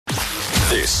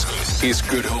This is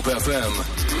Good Hope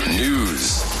FM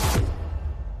News.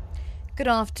 Good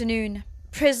afternoon.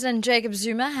 President Jacob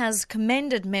Zuma has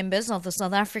commended members of the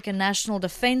South African National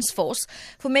Defence Force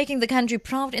for making the country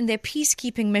proud in their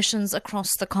peacekeeping missions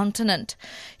across the continent.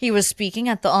 He was speaking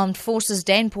at the Armed Forces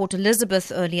Day in Port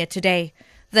Elizabeth earlier today.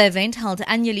 The event, held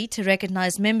annually to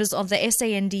recognise members of the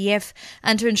SANDF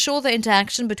and to ensure the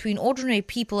interaction between ordinary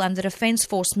people and the Defence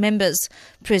Force members.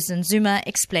 President Zuma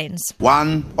explains.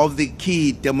 One of the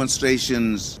key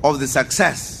demonstrations of the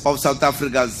success of South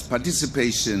Africa's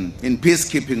participation in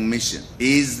peacekeeping mission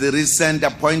is the recent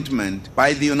appointment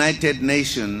by the United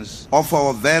Nations of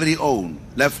our very own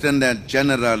Lieutenant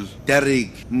General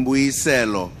Derek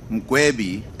Mbuyiselo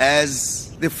Mgwebi as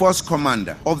the force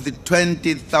commander of the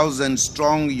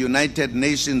 20,000-strong United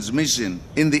Nations mission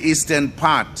in the eastern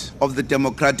part of the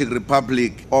Democratic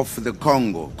Republic of the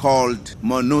Congo, called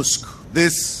MONUSCO.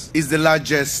 This is the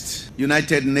largest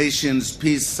United Nations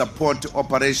peace support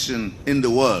operation in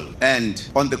the world and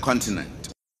on the continent.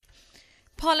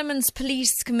 Parliament's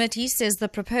Police Committee says the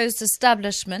proposed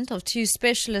establishment of 2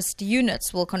 specialist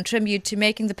units will contribute to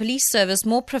making the police service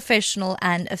more professional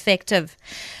and effective.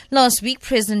 Last week,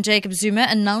 President Jacob Zuma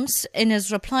announced in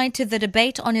his reply to the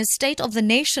debate on his State of the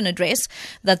Nation address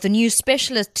that the new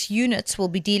specialist units will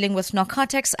be dealing with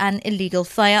narcotics and illegal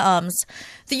firearms.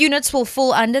 The units will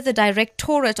fall under the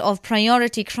Directorate of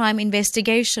Priority Crime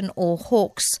Investigation, or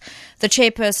Hawks. The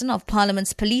chairperson of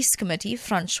Parliament's Police Committee,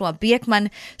 Francois Beekman,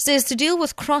 says to deal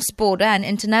with cross-border and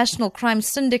international crime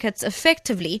syndicates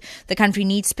effectively, the country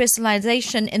needs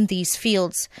specialization in these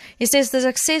fields. He says the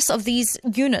success of these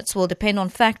units will depend on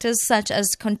factors such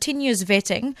as continuous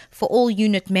vetting for all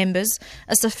unit members,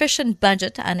 a sufficient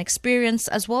budget and experience,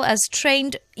 as well as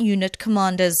trained unit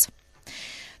commanders.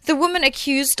 The woman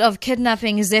accused of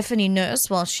kidnapping Zephany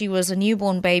Nurse while she was a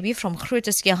newborn baby from Groote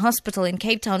Schuur Hospital in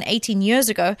Cape Town 18 years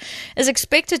ago is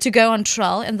expected to go on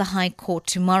trial in the High Court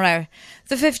tomorrow.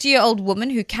 The 50-year-old woman,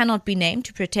 who cannot be named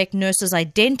to protect Nurse's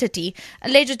identity,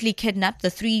 allegedly kidnapped the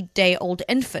 3-day-old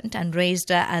infant and raised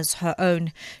her as her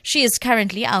own. She is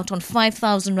currently out on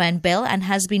 5,000 rand bail and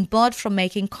has been barred from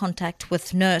making contact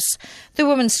with Nurse. The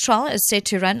woman's trial is set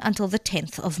to run until the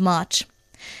 10th of March.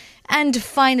 And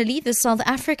finally, the South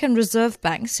African Reserve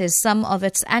Bank says some of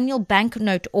its annual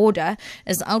banknote order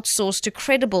is outsourced to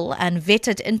credible and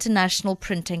vetted international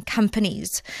printing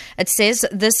companies. It says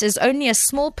this is only a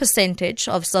small percentage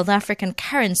of South African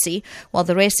currency, while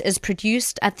the rest is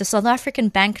produced at the South African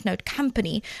Banknote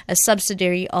Company, a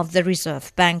subsidiary of the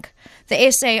Reserve Bank. The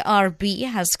SARB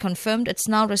has confirmed it's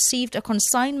now received a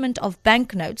consignment of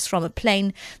banknotes from a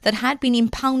plane that had been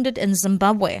impounded in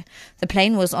Zimbabwe. The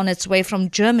plane was on its way from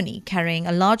Germany, carrying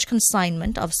a large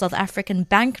consignment of South African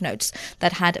banknotes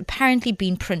that had apparently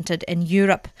been printed in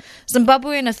Europe.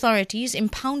 Zimbabwean authorities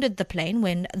impounded the plane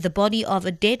when the body of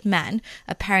a dead man,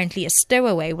 apparently a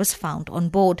stowaway, was found on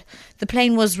board. The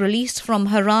plane was released from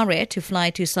Harare to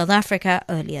fly to South Africa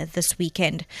earlier this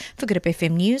weekend. For Good Hope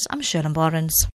FM News, I'm Shirley Barnes.